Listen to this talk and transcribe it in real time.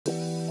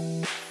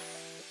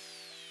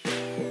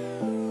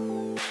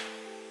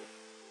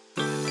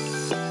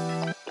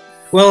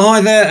Well,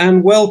 hi there,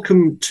 and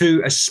welcome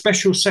to a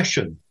special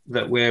session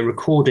that we're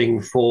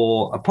recording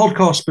for a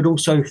podcast, but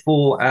also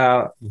for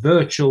our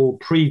virtual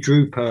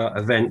pre-DRUPA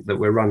event that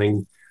we're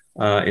running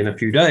in a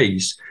few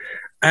days.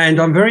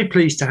 And I'm very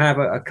pleased to have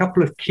a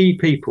couple of key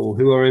people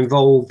who are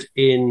involved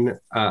in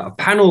a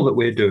panel that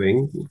we're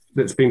doing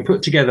that's been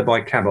put together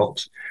by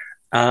Cabot,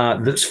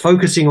 that's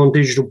focusing on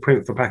digital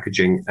print for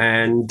packaging.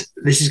 And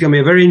this is going to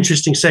be a very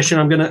interesting session.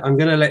 I'm going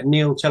to let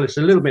Neil tell us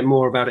a little bit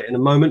more about it in a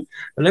moment.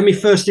 But let me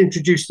first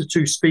introduce the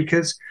two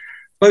speakers.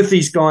 Both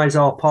these guys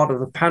are part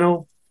of the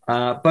panel.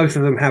 Both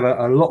of them have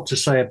a lot to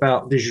say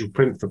about digital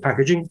print for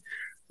packaging.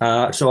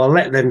 So I'll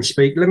let them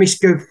speak. Let me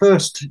go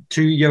first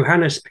to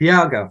Johannes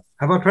Piaga.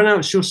 Have I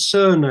pronounced your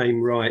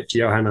surname right,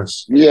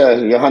 Johannes? Yeah,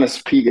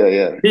 Johannes Piga,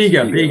 yeah.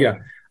 Piga,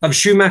 of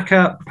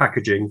Schumacher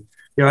Packaging.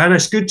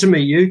 Johannes, good to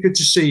meet you. Good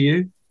to see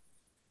you.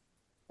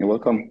 You're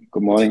welcome.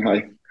 Good morning.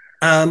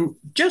 Hi.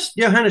 Just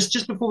Johannes,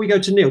 just before we go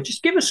to Neil,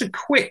 just give us a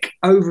quick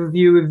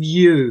overview of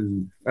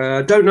you.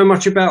 Don't know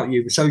much about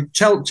you, so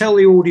tell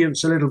the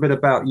audience a little bit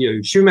about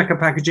you. Schumacher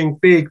Packaging,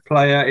 big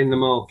player in the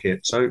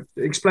market. So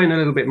explain a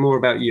little bit more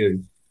about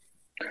you.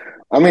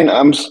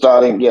 I'm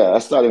starting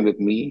with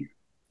me.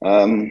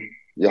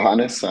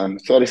 Johannes, I'm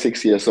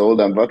 36 years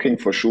old. I'm working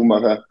for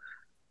Schumacher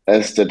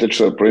as the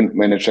digital print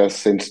manager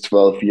since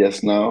 12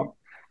 years now.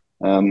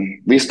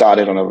 We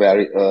started on a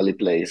very early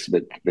place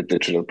with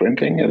digital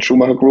printing at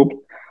Schumacher Group.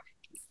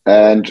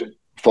 And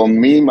for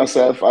me,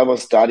 myself, I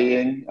was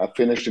studying. I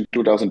finished in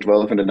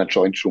 2012 and then I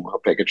joined Schumacher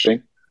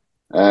Packaging.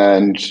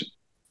 And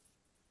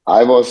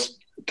I was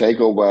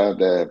take over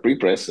the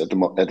pre-press at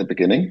the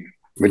beginning,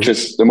 which Mhm.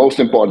 is the most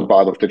important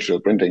part of digital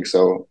printing.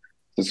 So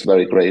it's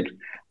very great.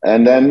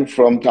 And then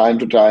from time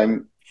to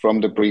time,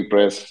 from the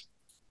pre-press,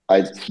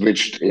 I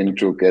switched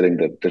into getting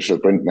the digital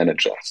print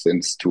manager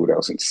since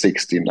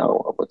 2016 now,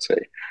 I would say.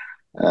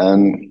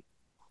 And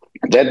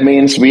that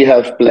means we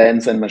have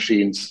plants and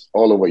machines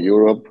all over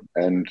Europe,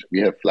 and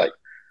we have like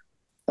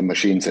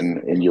machines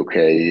in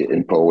UK,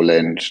 in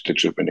Poland,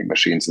 digital printing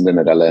machines in the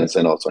Netherlands,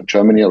 and also in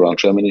Germany, around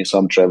Germany. So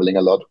I'm traveling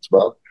a lot as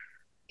well.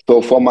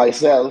 So for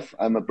myself,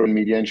 I'm a print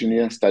media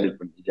engineer, studied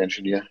print media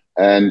engineer.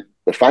 And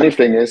the funny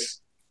thing is,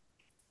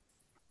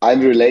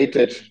 I'm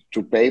related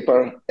to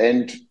paper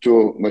and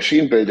to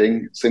machine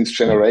building since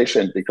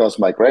generation because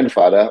my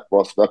grandfather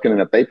was working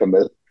in a paper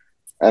mill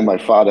and my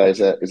father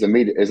is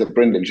a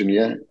print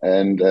engineer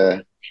and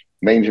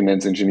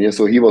maintenance engineer.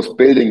 So he was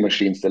building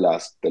machines the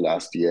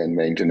last year in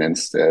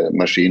maintenance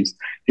machines.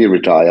 He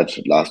retired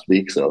last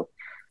week. So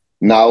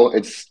now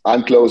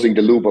I'm closing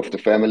the loop of the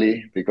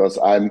family because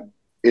I'm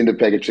in the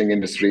packaging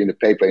industry, in the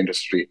paper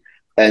industry,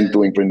 and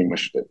doing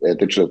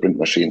digital print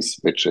machines,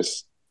 which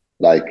is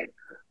like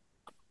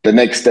the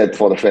next step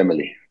for the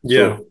family.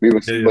 Yeah, So we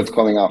will see yeah, what's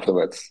coming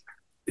afterwards.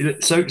 yeah.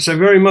 So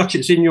very much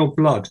it's in your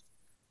blood.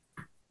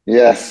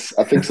 Yes,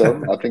 I think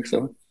so. I think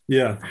so.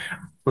 Yeah.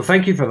 Well,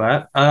 thank you for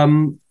that.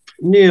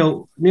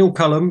 Neil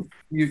Cullum,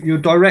 you're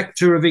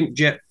director of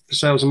inkjet for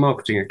sales and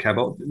marketing at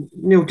Cabot.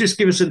 Neil, just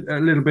give us a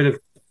little bit of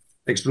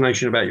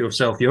explanation about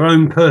yourself, your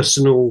own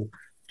personal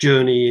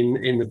journey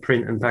in the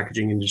print and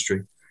packaging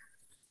industry.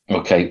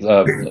 Okay.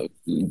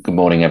 Good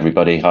morning,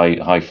 everybody.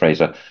 Hi,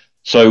 Fraser.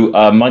 So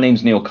my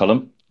name's Neil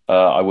Cullum.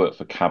 I work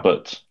for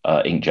Cabot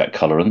Inkjet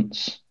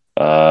Colorants.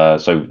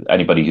 So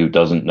anybody who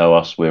doesn't know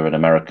us, we're an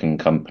American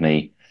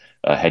company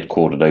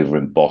headquartered over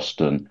in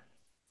Boston.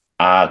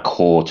 Our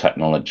core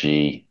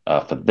technology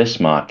for this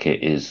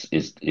market is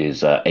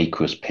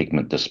aqueous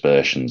pigment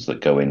dispersions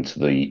that go into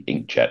the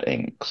inkjet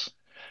inks.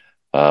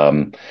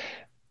 Um,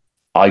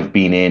 I've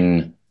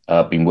been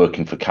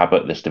working for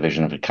Cabot, this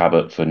division of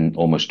Cabot, for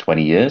almost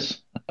 20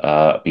 years.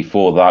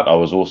 Before that, I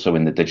was also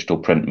in the digital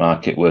print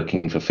market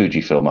working for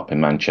Fujifilm up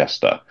in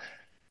Manchester.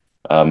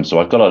 So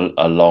I've got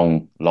a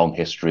long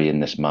history in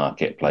this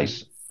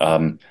marketplace.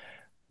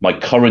 My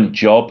current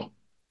job,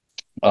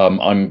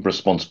 I'm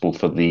responsible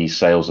for the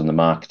sales and the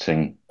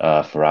marketing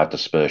for our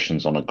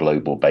dispersions on a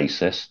global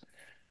basis.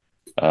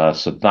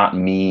 So that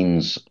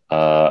means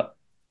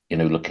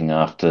looking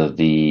after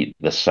the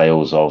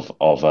sales of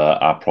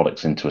our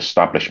products into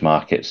established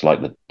markets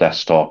like the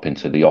desktop,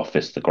 into the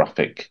office, the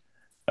graphic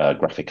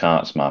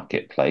arts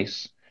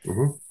marketplace,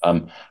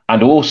 Mhm.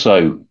 and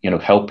also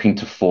helping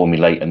to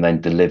formulate and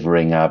then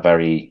delivering our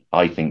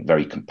I think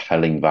very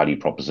compelling value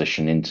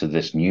proposition into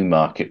this new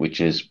market,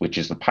 which is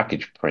the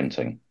package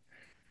printing.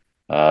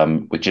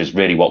 Which is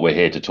really what we're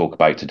here to talk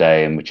about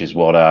today, and which is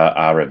what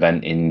our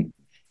event in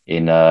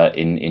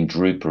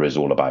DRUPA is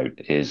all about,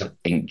 is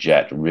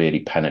inkjet really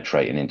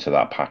penetrating into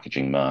that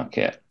packaging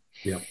market.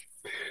 Yeah.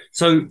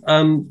 So,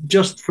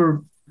 just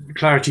for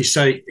clarity's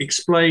sake,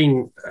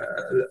 explain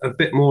a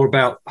bit more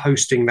about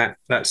hosting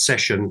that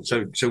session.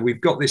 So we've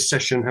got this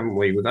session, haven't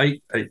we, with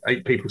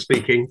eight people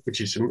speaking,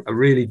 which is a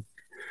really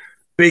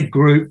big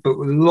group, but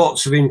with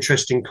lots of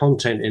interesting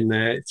content in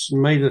there. It's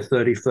May the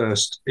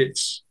 31st.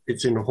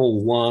 It's in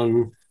Hall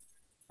 1,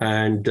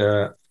 and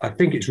I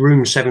think it's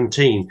room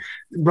 17,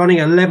 running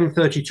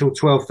 11:30 till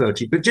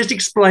 12:30. But just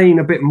explain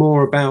a bit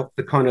more about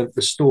the kind of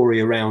the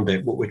story around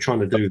it, what we're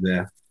trying to do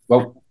there.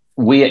 Well,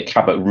 we at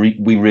Cabot,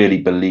 we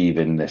really believe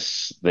in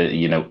this,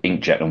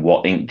 inkjet and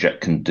what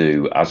inkjet can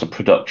do as a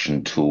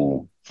production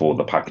tool for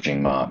the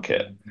packaging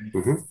market.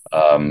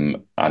 Mm-hmm.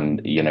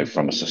 And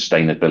from a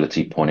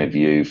sustainability point of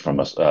view, from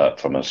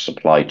a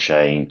supply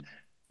chain,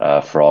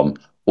 from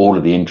all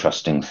of the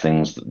interesting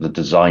things that the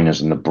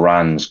designers and the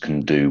brands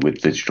can do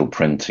with digital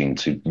printing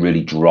to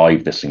really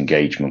drive this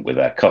engagement with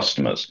their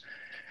customers.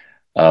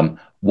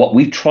 What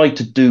we've tried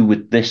to do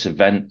with this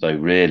event, though,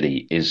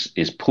 really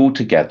is pull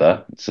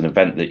together. It's an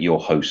event that you're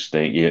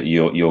hosting.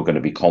 You're going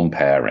to be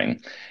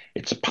comparing.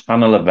 It's a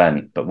panel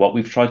event, but what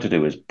we've tried to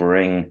do is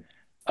bring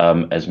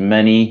as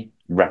many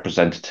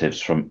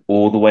representatives from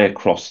all the way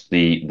across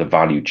the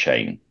value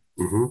chain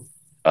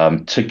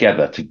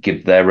together to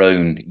give their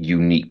own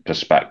unique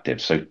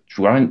perspective. So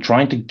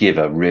trying to give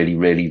a really,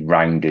 really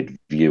rounded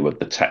view of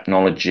the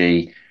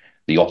technology,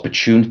 the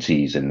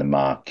opportunities in the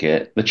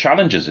market, the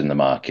challenges in the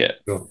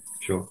market. Sure,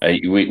 sure.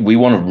 We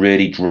want to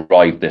really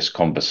drive this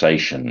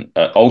conversation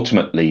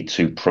ultimately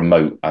to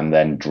promote and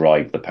then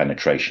drive the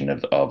penetration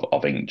of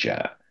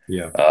inkjet.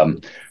 Yeah.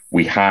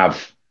 We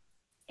have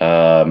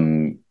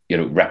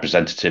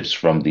representatives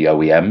from the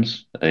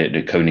OEMs,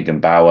 the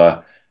Koenig &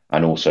 Bauer,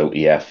 and also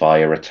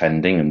EFI are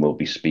attending and will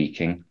be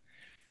speaking.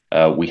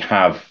 We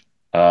have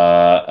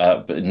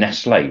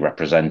Nestle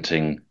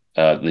representing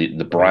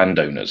the brand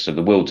owners, so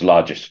the world's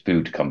largest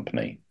food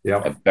company.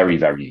 Yeah, are very,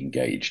 very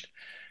engaged.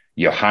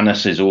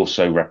 Johannes is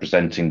also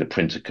representing the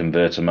printer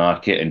converter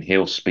market, and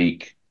he'll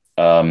speak,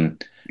 to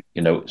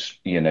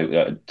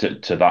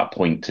that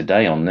point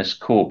today on this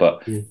call.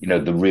 But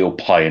the real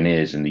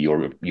pioneers in the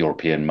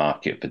European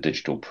market for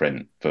digital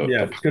print.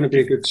 It's going to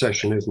be a good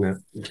session, isn't it?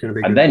 It's going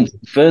to be. And then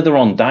further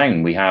on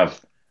down, we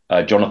have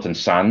Jonathan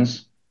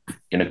Sands.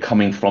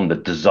 Coming from the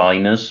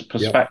designer's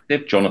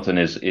perspective, Jonathan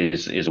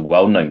is a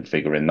well-known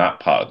figure in that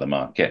part of the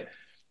market.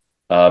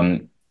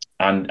 And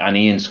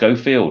Ian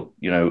Schofield,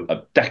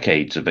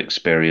 decades of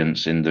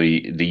experience in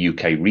the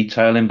UK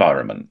retail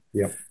environment.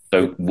 Yeah.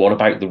 So what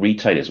about the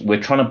retailers?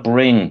 We're trying to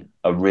bring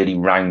a really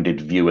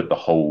rounded view at the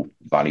whole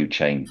value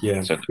chain.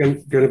 Yeah, so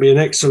going to be an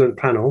excellent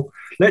panel.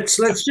 Let's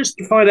just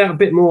find out a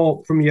bit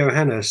more from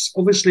Johannes.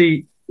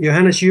 Obviously,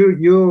 Johannes,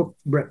 you're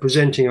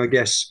representing, I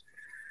guess,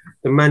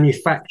 the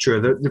manufacturer,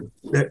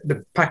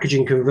 the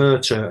packaging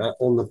converter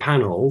on the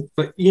panel.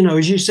 But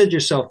as you said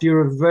yourself,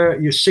 you're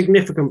a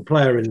significant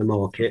player in the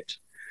market.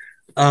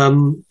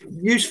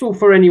 Useful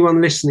for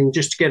anyone listening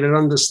just to get an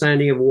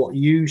understanding of what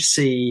you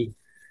see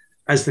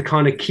as the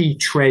kind of key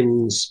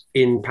trends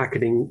in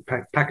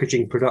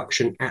packaging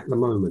production at the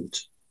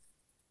moment.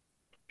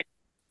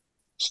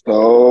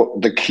 So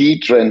the key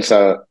trends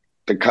are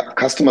the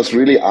customers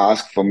really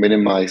ask for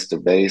minimized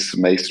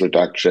waste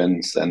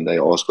reductions, and they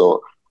also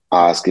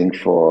asking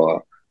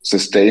for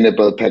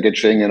sustainable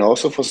packaging and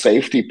also for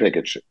safety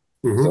packaging.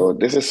 So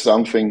this is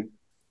something.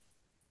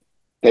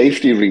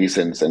 Safety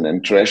reasons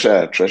and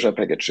treasure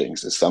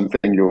packagings is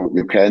something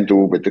you can do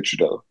with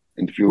digital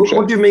in the future.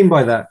 What do you mean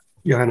by that,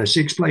 Johannes?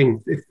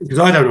 Explain, because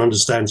I don't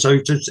understand.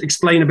 So just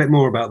explain a bit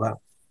more about that.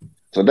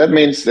 So that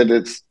means that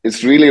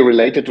it's really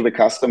related to the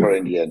customer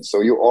in the end.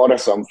 So you order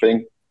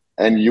something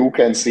and you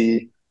can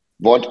see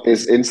what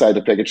is inside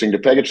the packaging. The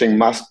packaging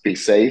must be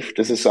safe.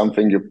 This is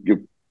something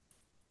you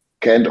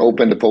can't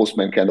open. The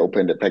postman can't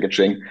open the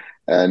packaging,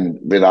 and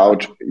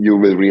without you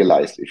will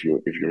realize if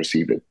you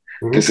receive it.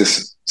 This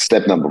is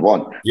step number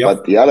one.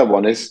 But the other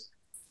one is,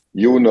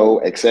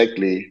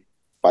 exactly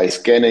by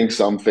scanning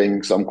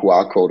something, some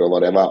QR code or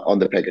whatever on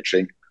the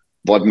packaging,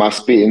 what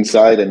must be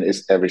inside and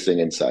is everything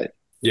inside.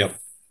 Yeah.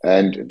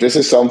 And this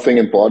is something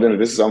important.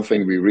 This is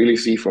something we really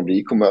see from the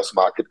e-commerce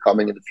market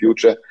coming in the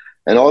future.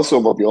 And also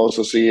what we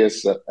also see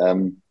is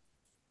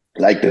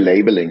like the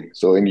labeling.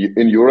 So in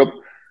Europe,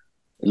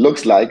 it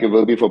looks like it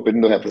will be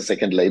forbidden to have a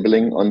second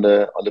labeling on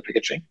the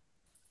packaging.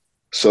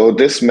 So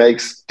this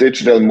makes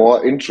digital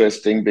more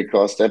interesting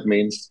because that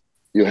means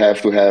you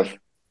have to have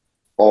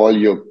all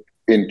your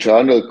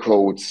internal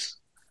codes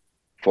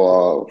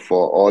for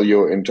all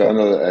your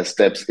internal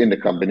steps in the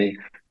company.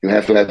 You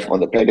have to have on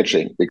the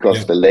packaging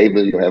because the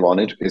label you have on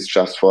it is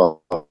just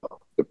for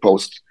the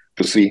post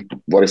to see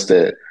what is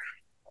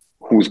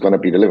who's going to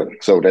be delivered.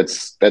 So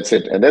that's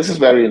it. And this is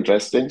very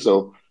interesting.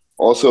 So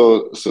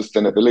also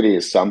sustainability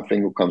is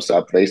something who comes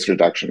up. Waste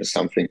reduction is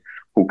something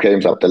who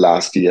came up the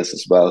last years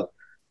as well.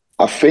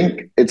 I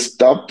think it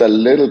stopped a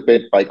little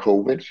bit by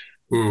COVID,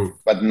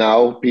 but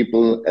now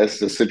people, as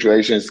the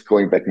situation is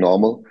going back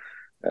normal,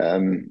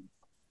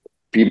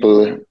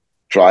 people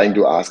trying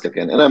to ask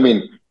again. And I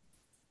mean,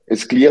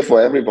 it's clear for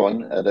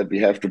everyone that we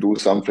have to do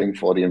something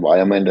for the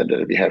environment and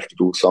that we have to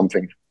do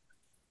something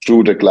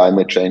through the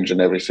climate change and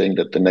everything,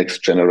 that the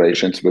next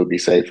generations will be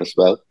safe as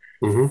well.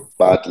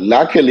 But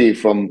luckily,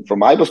 from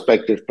my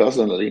perspective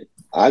personally,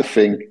 I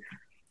think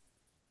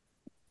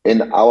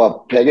in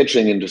our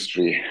packaging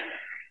industry,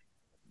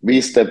 we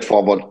stepped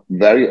forward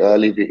very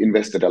early. We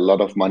invested a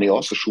lot of money.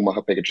 Also,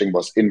 Schumacher Packaging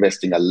was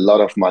investing a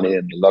lot of money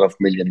and a lot of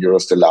million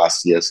euros the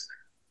last years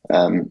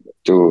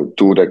to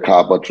do the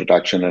carbon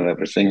reduction and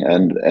everything.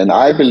 And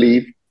I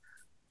believe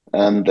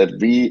that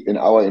we in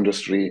our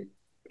industry,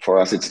 for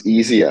us, it's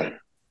easier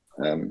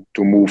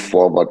to move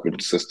forward with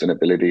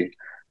sustainability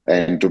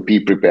and to be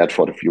prepared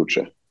for the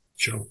future.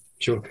 Sure,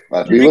 sure.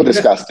 But we will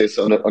discuss this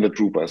on the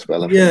DRUPA as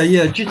well. Yeah,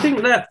 yeah. Do you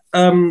think that?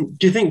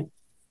 Do you think?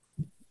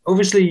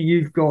 Obviously,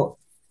 you've got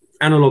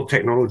analog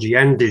technology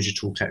and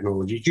digital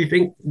technology. Do you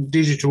think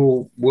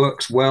digital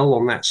works well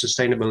on that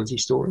sustainability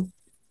story?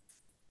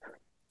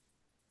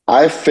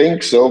 I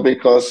think so,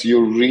 because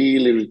you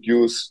really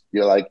reduce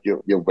your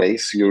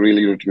waste. You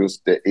really reduce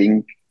the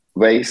ink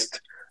waste.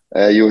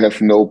 You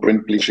have no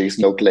print bleaches,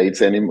 no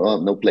plates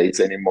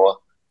anymore,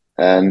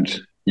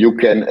 and you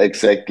can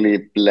exactly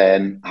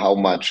plan how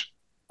much,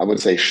 I would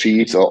say,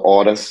 sheets or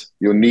orders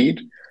you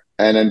need,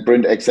 and then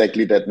print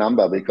exactly that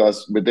number.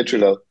 Because with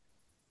digital,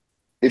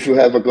 if you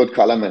have a good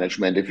color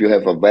management, if you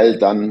have a well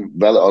done,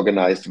 well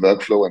organized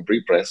workflow and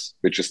pre-press,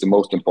 which is the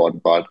most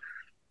important part,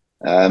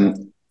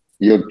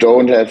 you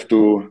don't have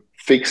to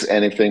fix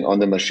anything on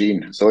the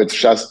machine. So it's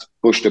just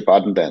push the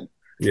button then.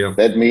 Yeah.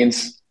 That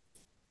means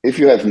if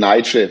you have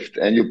night shift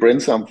and you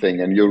print something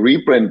and you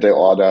reprint the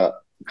order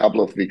a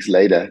couple of weeks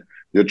later,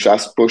 you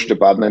just push the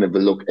button and it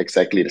will look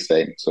exactly the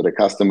same. So the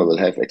customer will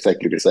have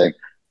exactly the same.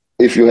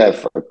 If you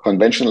have a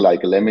convention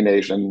like a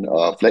lamination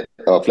or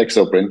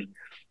flexo print,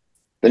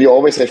 then you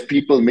always have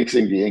people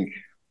mixing the ink.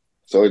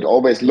 So it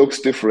always looks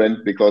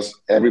different because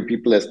every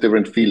people has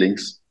different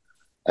feelings.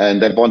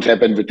 And that won't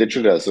happen with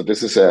digital. So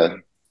this is a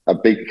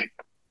big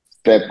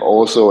step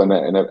also and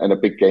a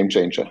big game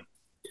changer.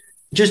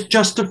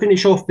 Just to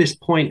finish off this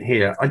point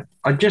here,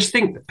 I just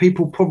think that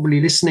people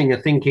probably listening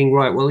are thinking,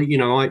 right, well, you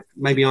know,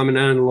 maybe I'm an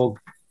analog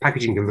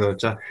packaging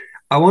converter.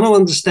 I want to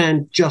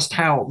understand just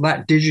how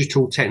that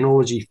digital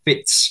technology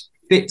fits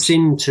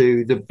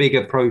into the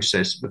bigger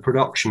process, the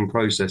production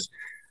process.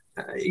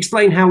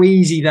 Explain how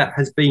easy that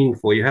has been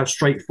for you, how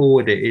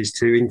straightforward it is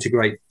to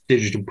integrate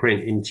digital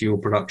print into your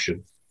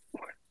production.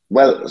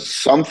 Well,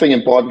 something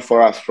important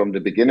for us from the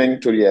beginning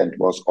to the end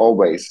was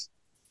always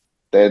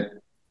that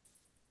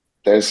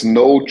there's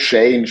no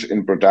change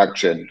in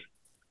production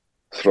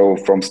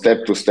from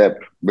step to step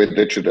with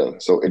digital.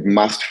 So it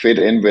must fit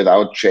in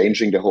without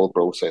changing the whole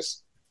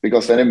process,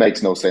 because then it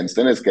makes no sense.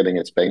 Then it's getting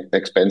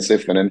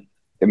expensive, and then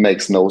it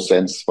makes no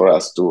sense for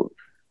us to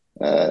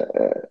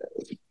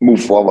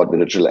move forward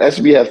with digital.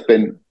 As we have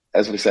been,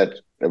 as we said,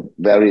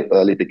 very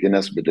early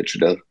beginners with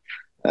digital,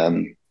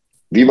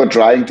 we were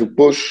trying to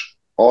push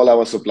all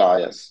our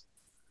suppliers.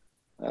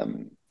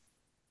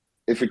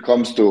 If it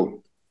comes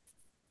to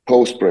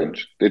post-print,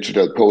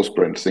 digital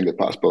post-print, single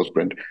pass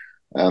post-print,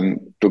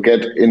 to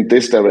get in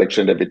this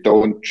direction that we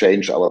don't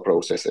change our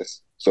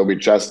processes. So we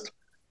just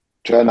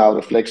turn out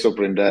a flexo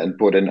printer and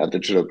put in a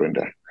digital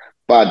printer.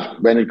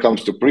 But when it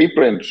comes to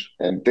preprint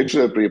and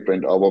digital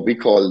preprint, or what we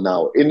call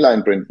now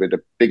inline print with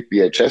a big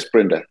VHS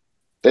printer,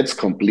 that's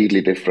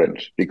completely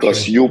different,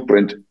 because you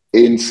print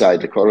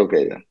inside the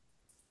corrugator.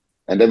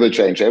 And that will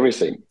change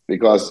everything,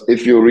 because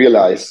if you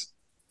realize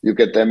you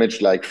get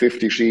damaged like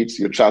 50 sheets,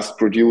 you just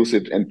produce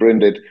it and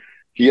print it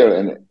here,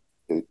 and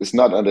it's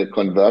not on the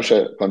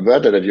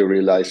converter that you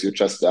realize you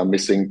just are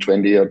missing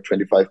 20 or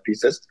 25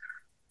 pieces.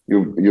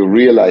 You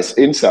realize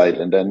inside,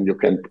 and then you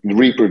can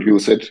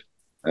reproduce it,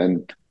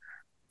 and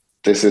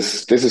this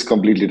is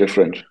completely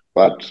different.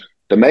 But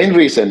the main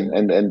reason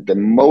and the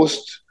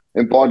most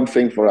important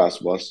thing for us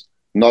was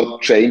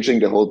not changing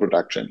the whole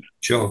production,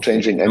 not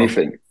changing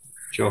anything.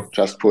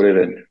 Just put it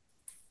in.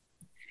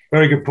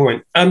 Very good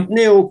point.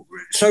 Neil,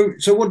 so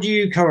what do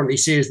you currently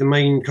see as the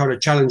main kind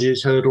of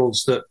challenges,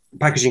 hurdles that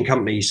packaging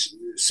companies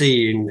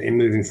see in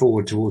moving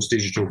forward towards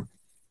digital?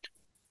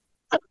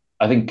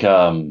 I think,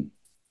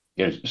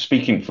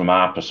 speaking from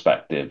our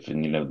perspective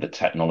and, the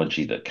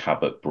technology that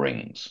Cabot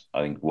brings,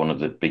 I think one of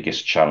the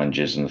biggest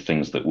challenges and the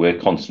things that we're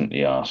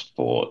constantly asked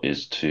for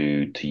is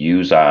to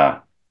use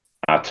our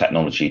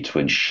technology to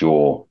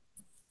ensure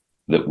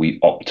that we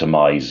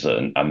optimize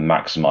and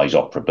maximize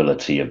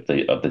operability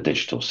of the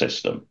digital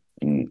system.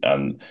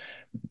 And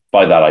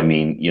by that, I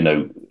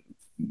mean,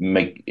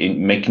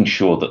 making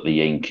sure that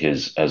the ink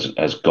has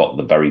got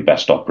the very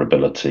best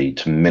operability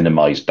to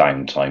minimize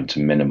downtime, to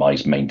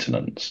minimize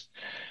maintenance.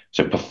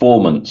 So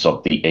performance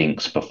of the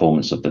inks,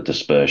 performance of the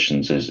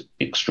dispersions is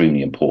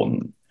extremely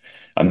important.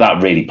 And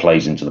that really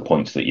plays into the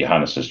points that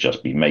Johannes has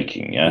just been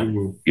making. Yeah,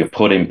 you're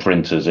putting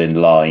printers in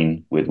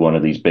line with one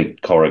of these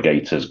big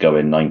corrugators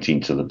going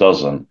 19 to the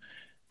dozen.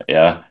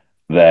 Yeah,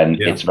 then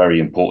it's very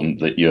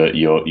important that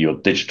your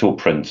digital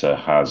printer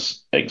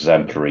has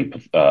exemplary,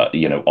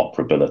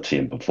 operability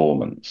and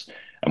performance.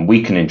 And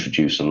we can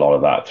introduce a lot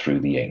of that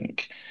through the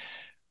ink.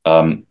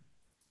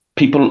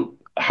 People,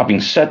 having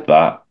said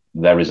that,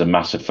 there is a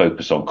massive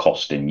focus on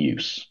cost in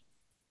use.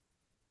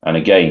 And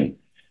again,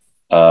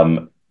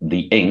 the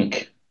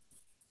ink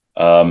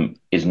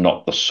is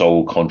not the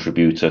sole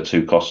contributor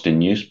to cost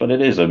in use, but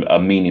it is a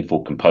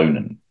meaningful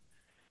component.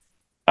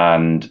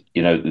 And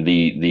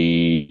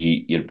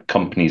the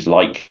companies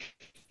like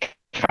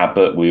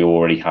Cabot, we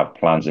already have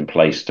plans in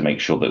place to make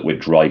sure that we're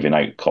driving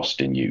out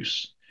cost in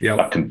use. Yeah.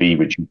 That can be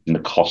reducing the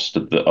cost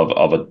of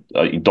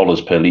a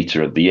dollars per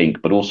liter of the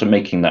ink, but also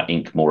making that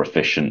ink more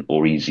efficient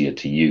or easier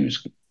to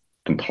use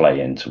can play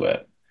into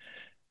it.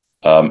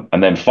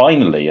 And then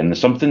finally, and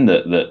there's something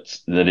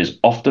that is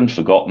often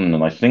forgotten,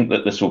 and I think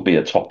that this will be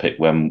a topic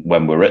when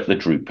we're at the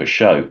DRUPA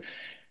show.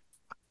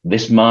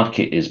 This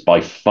market is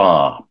by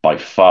far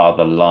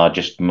the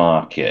largest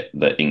market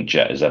that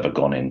inkjet has ever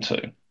gone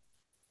into.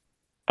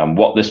 And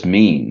what this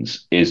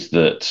means is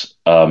that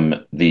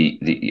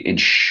the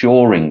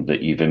ensuring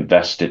that you've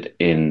invested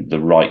in the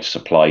right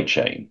supply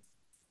chain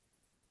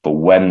for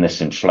when this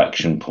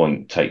inflection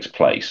point takes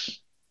place.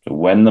 So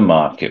when the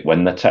market,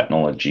 when the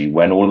technology,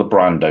 when all the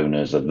brand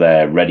owners are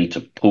there ready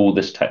to pull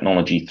this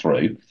technology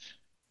through,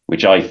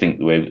 which I think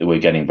we're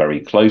getting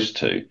very close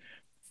to,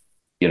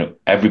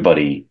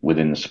 everybody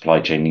within the supply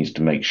chain needs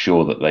to make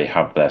sure that they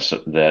have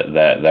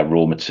their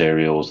raw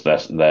materials,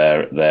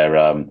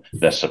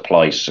 their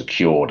supplies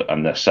secured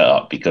and they're set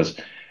up, because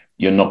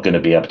you're not going to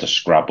be able to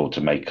scrabble to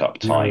make up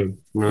time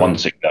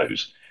once it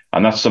goes.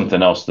 And that's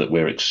something else that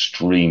we're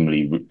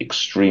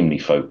extremely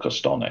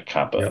focused on at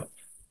Cabot.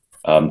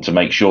 To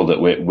make sure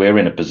that we're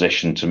in a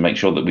position to make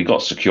sure that we've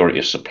got security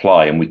of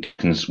supply and we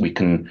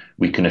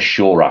can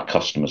assure our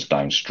customers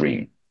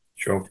downstream.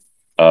 Sure.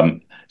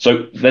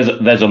 So there's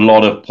a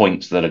lot of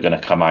points that are going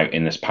to come out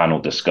in this panel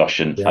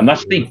discussion, and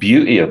that's the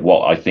beauty of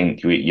what I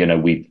think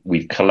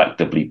we've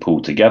collectively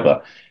pulled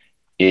together.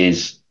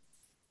 Is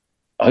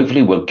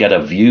hopefully we'll get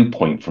a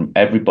viewpoint from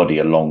everybody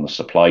along the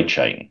supply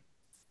chain,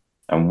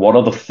 and what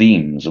are the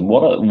themes and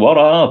what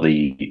are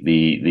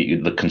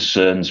the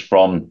concerns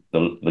from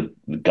the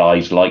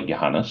guys like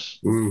Johannes?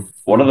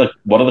 What are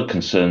the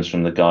concerns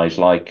from the guys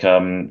like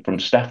from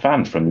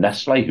Stefan from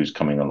Nestle who's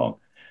coming along?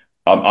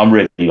 I'm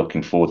really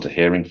looking forward to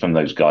hearing from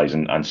those guys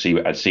and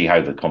see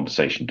how the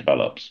conversation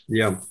develops.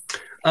 Yeah.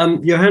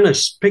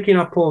 Johannes, picking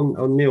up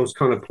on Neil's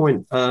kind of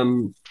point,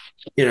 do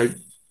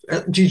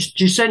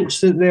you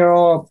sense that there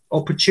are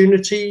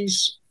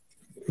opportunities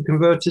for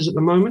converters at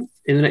the moment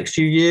in the next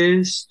few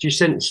years? Do you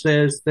sense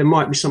there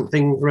might be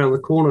something around the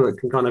corner that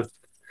can kind of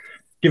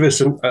give us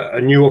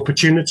a new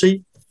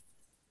opportunity?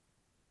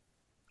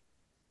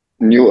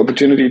 New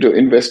opportunity to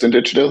invest in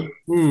digital?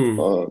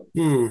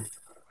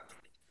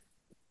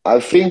 I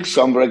think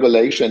some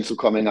regulations are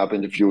coming up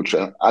in the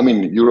future. I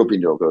mean,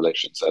 European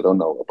regulations. I don't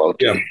know about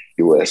the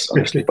US,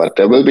 honestly, but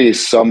there will be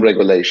some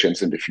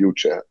regulations in the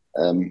future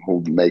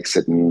who makes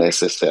it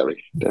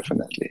necessary,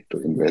 definitely, to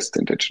invest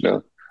in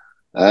digital.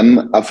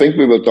 I think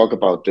we will talk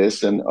about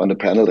this on the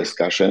panel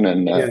discussion,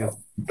 and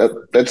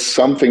that's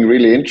something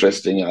really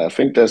interesting. I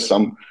think there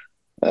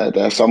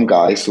are some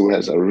guys who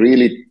has a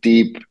really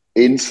deep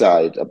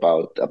insight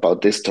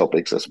about these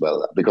topics as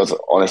well. Because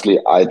honestly,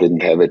 I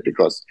didn't have it,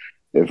 because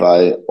if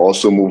I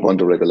also move on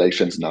to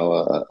regulations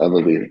now, I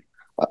will be.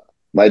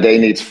 My day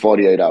needs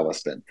 48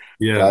 hours then.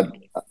 Yeah.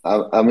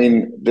 But I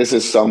mean, this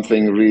is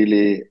something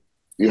really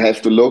you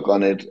have to look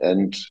on it,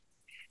 and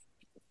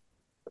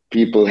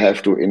people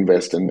have to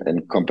invest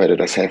and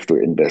competitors have to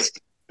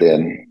invest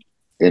then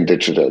in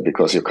digital,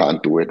 because you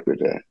can't do it with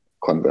a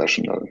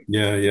conventional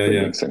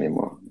printings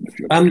anymore in the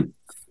future.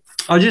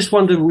 I just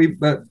wonder,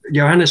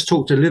 Johannes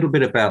talked a little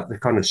bit about the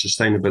kind of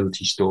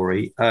sustainability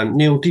story.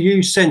 Neil, do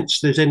you sense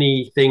there's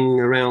anything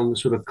around the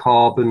sort of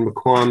carbon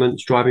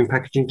requirements driving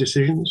packaging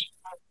decisions?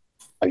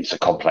 It's a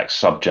complex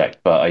subject,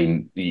 but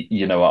I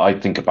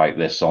think about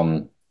this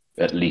on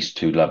at least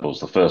two levels.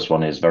 The first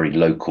one is very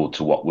local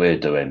to what we're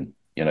doing.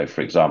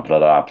 For example,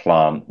 at our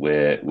plant,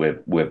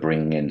 we're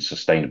bringing in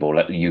sustainable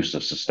use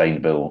of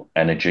sustainable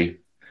energy,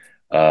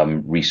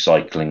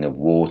 recycling of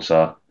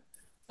water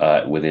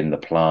within the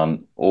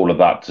plant, all of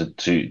that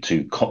to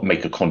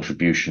make a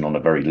contribution on a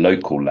very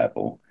local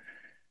level.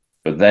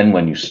 But then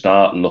when you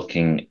start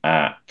looking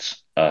at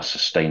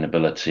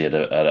sustainability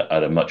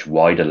at a much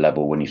wider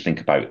level, when you think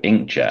about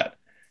inkjet,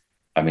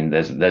 I mean,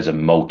 there's a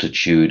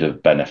multitude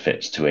of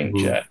benefits to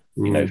inkjet.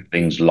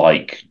 Things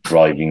like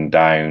driving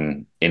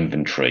down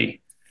inventory,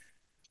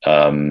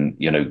 doing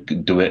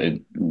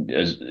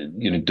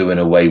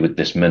away with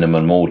this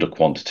minimum order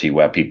quantity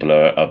where people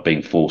are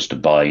being forced to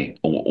buy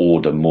or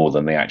order more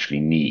than they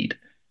actually need.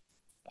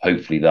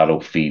 Hopefully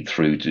that'll feed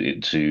through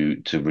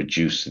to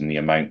reducing the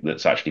amount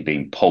that's actually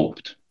being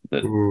pulped,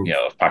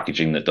 of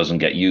packaging that doesn't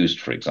get used,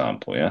 for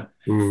example.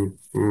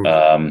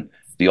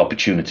 The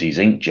opportunities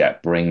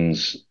inkjet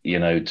brings,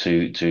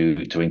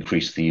 to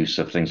increase the use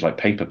of things like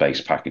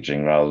paper-based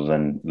packaging rather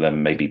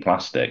than maybe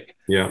plastic.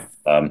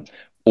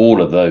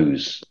 All of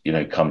those,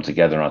 come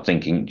together, and I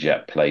think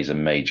inkjet plays a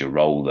major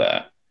role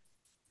there.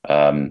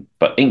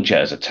 But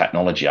inkjet as a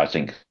technology, I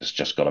think, has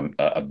just got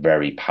a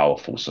very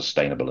powerful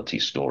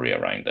sustainability story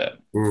around it.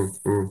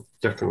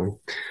 Definitely.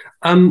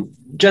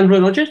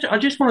 Gentlemen, I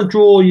just want to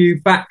draw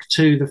you back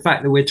to the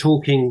fact that we're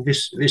talking,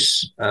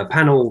 this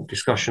panel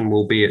discussion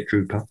will be at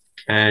DRUPA,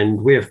 and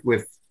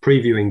we're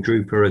previewing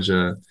DRUPA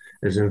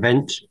as an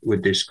event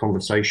with this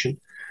conversation.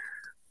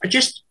 I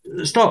just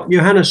start,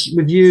 Johannes,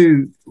 with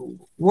you.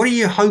 What are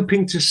you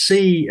hoping to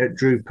see at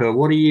DRUPA?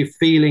 What are you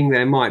feeling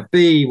there might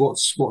be?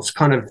 What's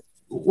kind of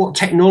what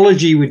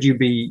technology would you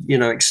be,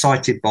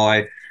 excited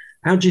by?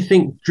 How do you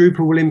think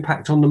DRUPA will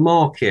impact on the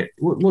market?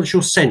 What's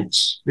your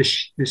sense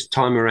this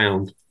time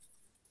around?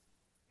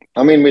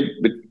 I mean, with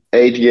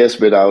 8 years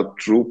without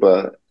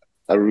DRUPA,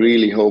 I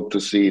really hope to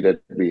see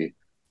that we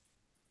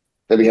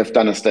have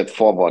done a step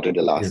forward in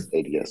the last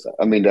 8 years.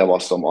 I mean, there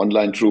was some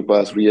online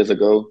DRUPA 3 years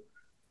ago,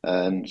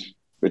 and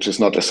which is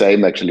not the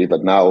same actually,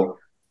 but now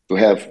to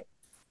have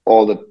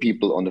all the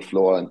people on the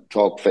floor and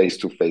talk face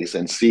to face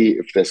and see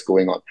if there's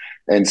going on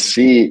and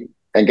see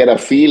and get a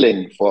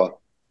feeling for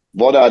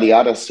what are the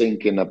others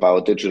thinking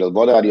about digital,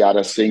 what are the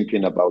others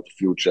thinking about the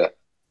future,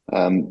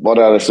 what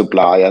are the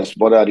suppliers,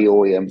 what are the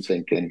OEMs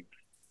thinking,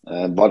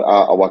 what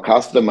are our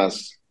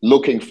customers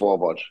looking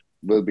forward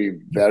will be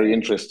very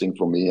interesting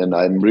for me. And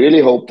I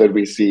really hope that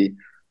we see,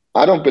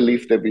 I don't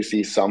believe that we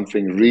see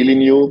something really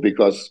new,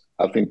 because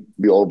I think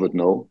we all would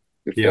know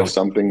if there's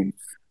something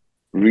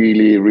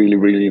really, really,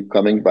 really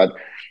coming. But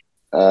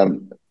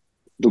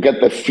to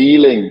get the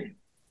feeling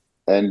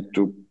and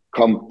to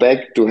come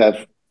back to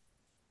have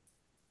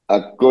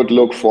a good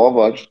look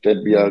forward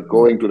that we are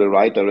going to the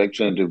right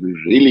direction and to be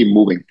really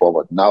moving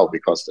forward now,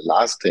 because the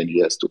last 10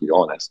 years, to be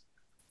honest,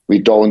 we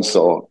don't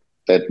saw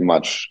that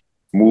much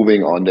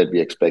moving on that we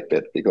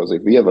expected. Because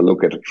if we have a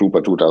look at the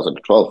DRUPA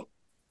 2012,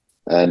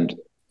 and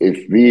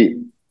if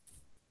we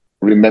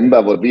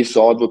remember what we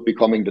thought would be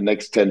coming the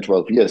next 10,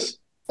 12 years,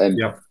 and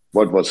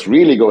what was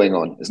really going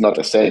on is not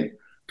the same.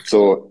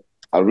 So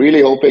I'm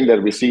really hoping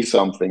that we see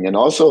something. And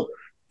also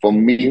for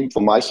me,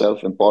 for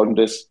myself, important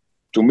is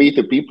to meet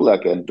the people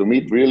again, to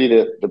meet really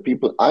the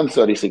people. I'm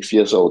 36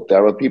 years old.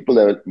 There are people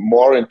that are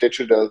more in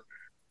digital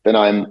than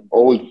I'm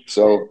old.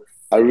 So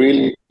I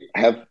really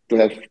have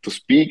to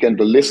speak and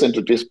to listen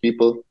to these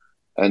people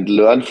and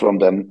learn from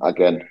them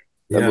again.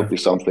 That would be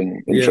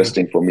something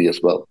interesting for me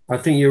as well. I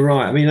think you're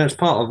right. I mean, that's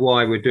part of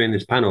why we're doing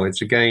this panel.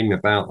 It's again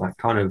about that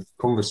kind of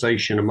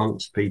conversation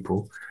amongst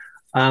people.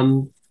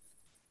 I'm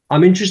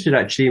interested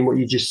actually in what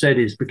you just said,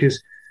 is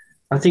because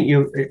I think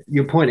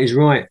your point is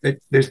right.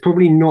 That there's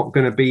probably not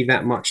going to be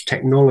that much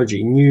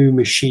technology, new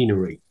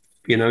machinery,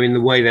 in the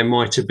way there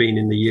might have been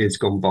in the years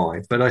gone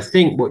by. But I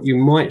think what you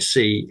might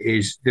see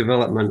is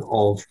development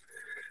of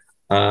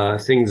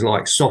things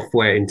like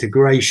software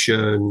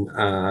integration,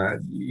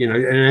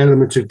 an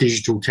element of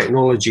digital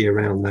technology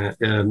around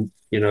that,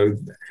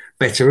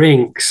 better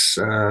inks,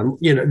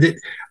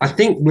 I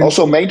think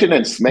also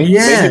maintenance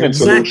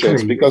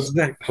solutions, because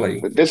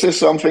this is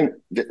something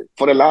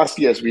for the last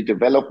years we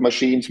developed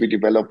machines, we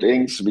developed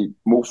inks, we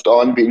moved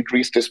on, we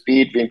increased the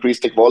speed, we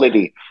increased the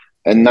quality,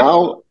 and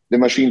now the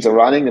machines are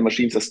running, the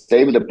machines are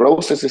stable, the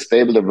process is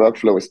stable, the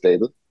workflow is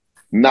stable.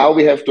 Now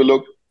we have to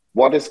look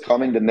what is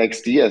coming the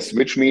next years,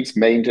 which means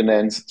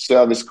maintenance,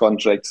 service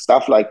contracts,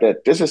 stuff like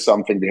that. This is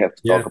something we have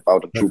to talk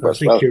about at DRUPA as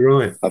well.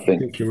 I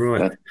think you're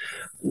right. Yeah.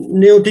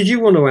 Neil, did you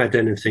want to add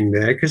anything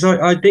there? Because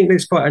I think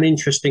there's quite an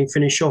interesting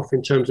finish off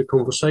in terms of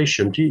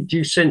conversation. Do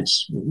you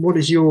sense, what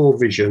is your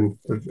vision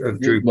of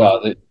DRUPA?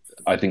 Well,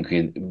 I think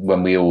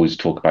when we always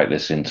talk about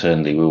this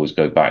internally, we always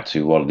go back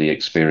to what are the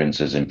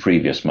experiences in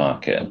previous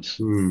markets.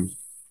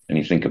 And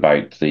you think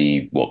about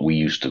what we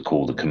used to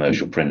call the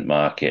commercial print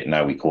market.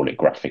 Now we call it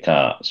graphic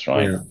arts,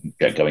 right?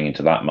 Going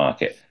into that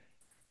market.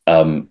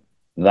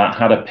 That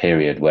had a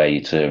period where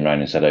you turn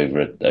around and said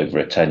over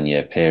a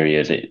 10-year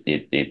period,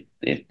 it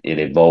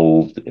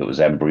evolved, it was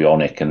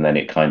embryonic, and then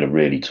it kind of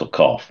really took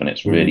off, and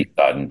it's really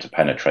starting to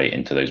penetrate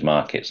into those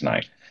markets now.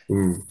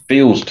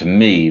 Feels to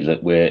me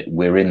that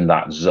we're in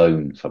that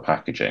zone for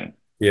packaging.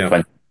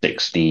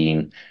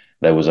 2016,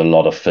 there was a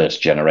lot of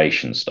first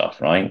generation stuff,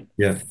 right?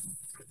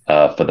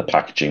 For the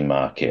packaging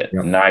market.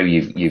 Now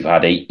you've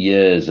had 8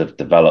 years of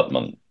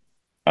development,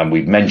 and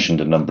we've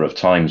mentioned a number of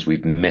times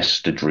we've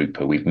missed a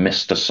DRUPA, we've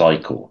missed a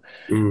cycle.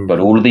 But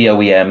all of the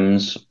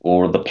OEMs,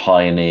 all of the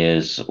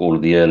pioneers, all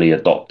of the early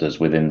adopters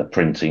within the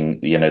printing,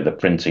 the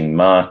printing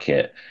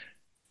market,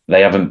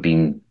 they've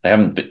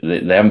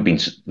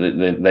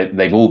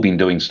all been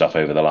doing stuff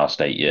over the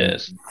last 8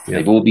 years.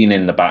 They've all been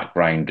in the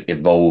background,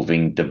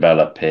 evolving,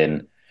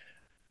 developing.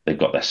 They've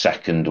got their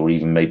second or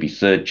even maybe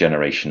third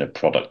generation of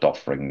product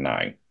offering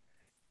now.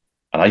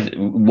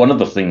 And one of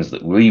the things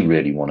that we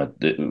really want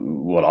to do,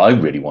 what I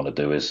really want to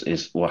do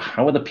is, well,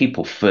 how are the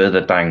people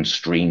further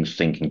downstream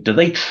thinking? Do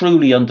they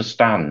truly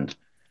understand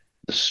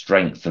the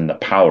strength and the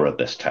power of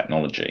this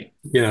technology?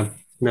 Yeah,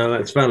 no,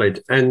 that's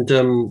valid. And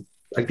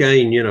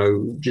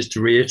again, just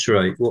to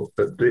reiterate, what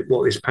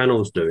this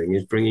panel's doing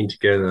is bringing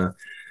together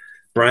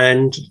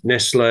brand,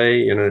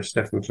 Nestle,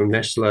 Stefan from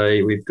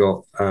Nestle. We've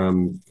got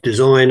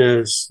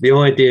designers. The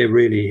idea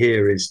really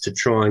here is to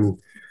try and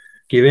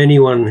give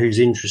anyone who's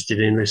interested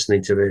in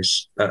listening to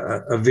this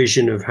a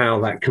vision of how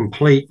that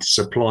complete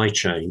supply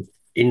chain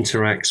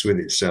interacts with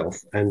itself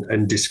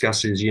and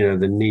discusses,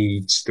 the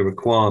needs, the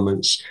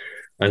requirements,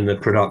 and the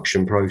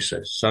production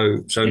process. So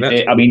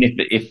that's, I mean,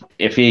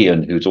 if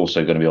Ian, who's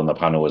also going to be on the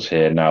panel, was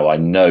here now, I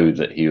know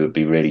that he would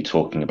be really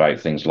talking about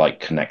things like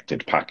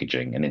connected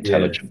packaging and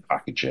intelligent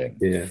packaging.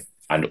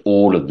 and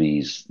all of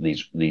these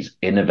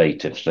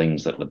innovative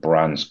things that the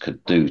brands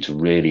could do to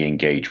really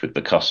engage with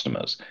the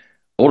customers.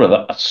 All of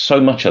that, so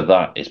much of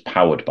that is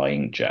powered by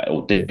inkjet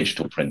or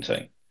digital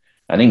printing.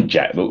 And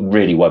inkjet,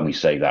 really, when we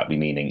say that, we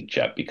mean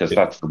inkjet because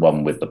that's the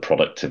one with the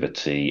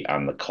productivity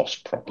and the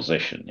cost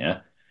proposition. Yeah.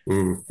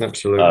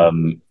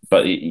 Absolutely.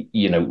 But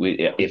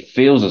it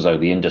feels as though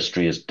the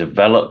industry has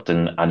developed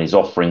and is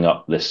offering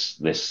up this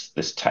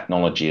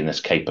technology and this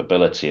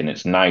capability, and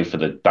it's now for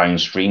the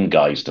downstream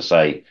guys to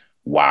say,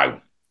 "Wow,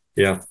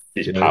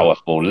 it's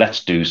powerful.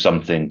 Let's do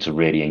something to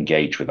really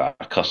engage with our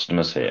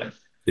customers here."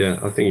 Yeah,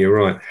 I think you're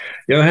right.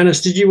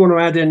 Johannes, did you want to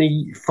add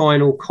any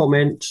final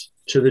comment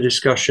to the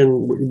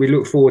discussion? We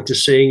look forward to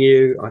seeing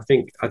you. I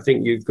think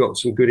you've got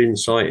some good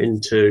insight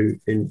into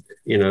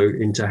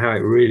how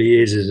it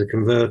really is as a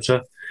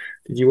converter.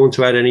 Did you want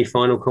to add any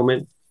final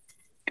comment?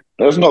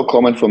 There's no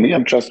comment for me.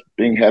 I'm just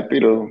being happy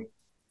to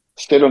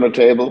sit on the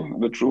table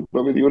with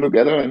DRUPA with you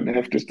together and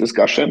have this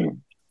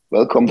discussion.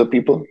 Welcome the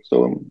people.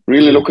 So I'm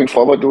really looking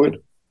forward to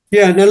it.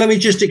 Yeah, now let me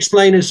just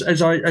explain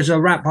as I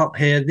wrap up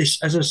here.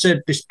 This, as I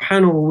said, this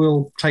panel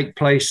will take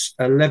place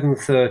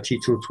 11:30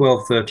 till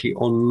 12:30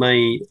 on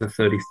May the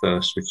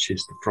 31st, which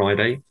is the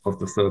Friday of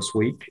the first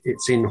week.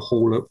 It's in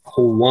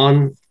Hall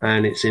 1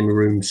 and it's in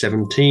room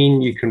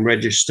 17. You can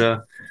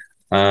register.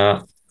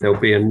 There'll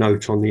be a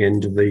note on the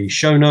end of the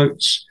show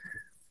notes.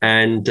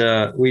 And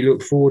we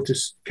look forward to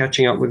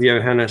catching up with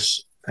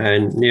Johannes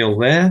and Neil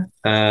there.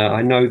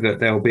 I know that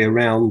they'll be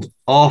around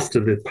after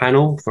the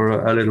panel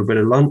for a little bit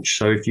of lunch.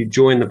 So if you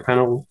join the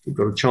panel, you've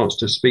got a chance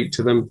to speak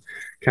to them,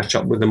 catch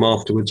up with them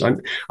afterwards.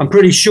 I'm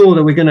pretty sure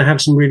that we're going to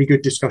have some really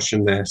good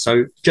discussion there.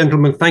 So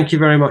gentlemen, thank you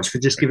very much for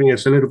just giving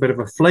us a little bit of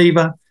a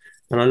flavour.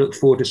 And I look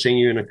forward to seeing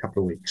you in a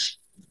couple of weeks.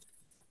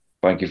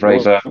 Thank you,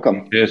 Frazer.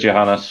 Welcome. Cheers,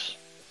 Johannes.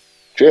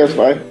 Cheers,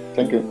 bye.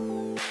 Thank you.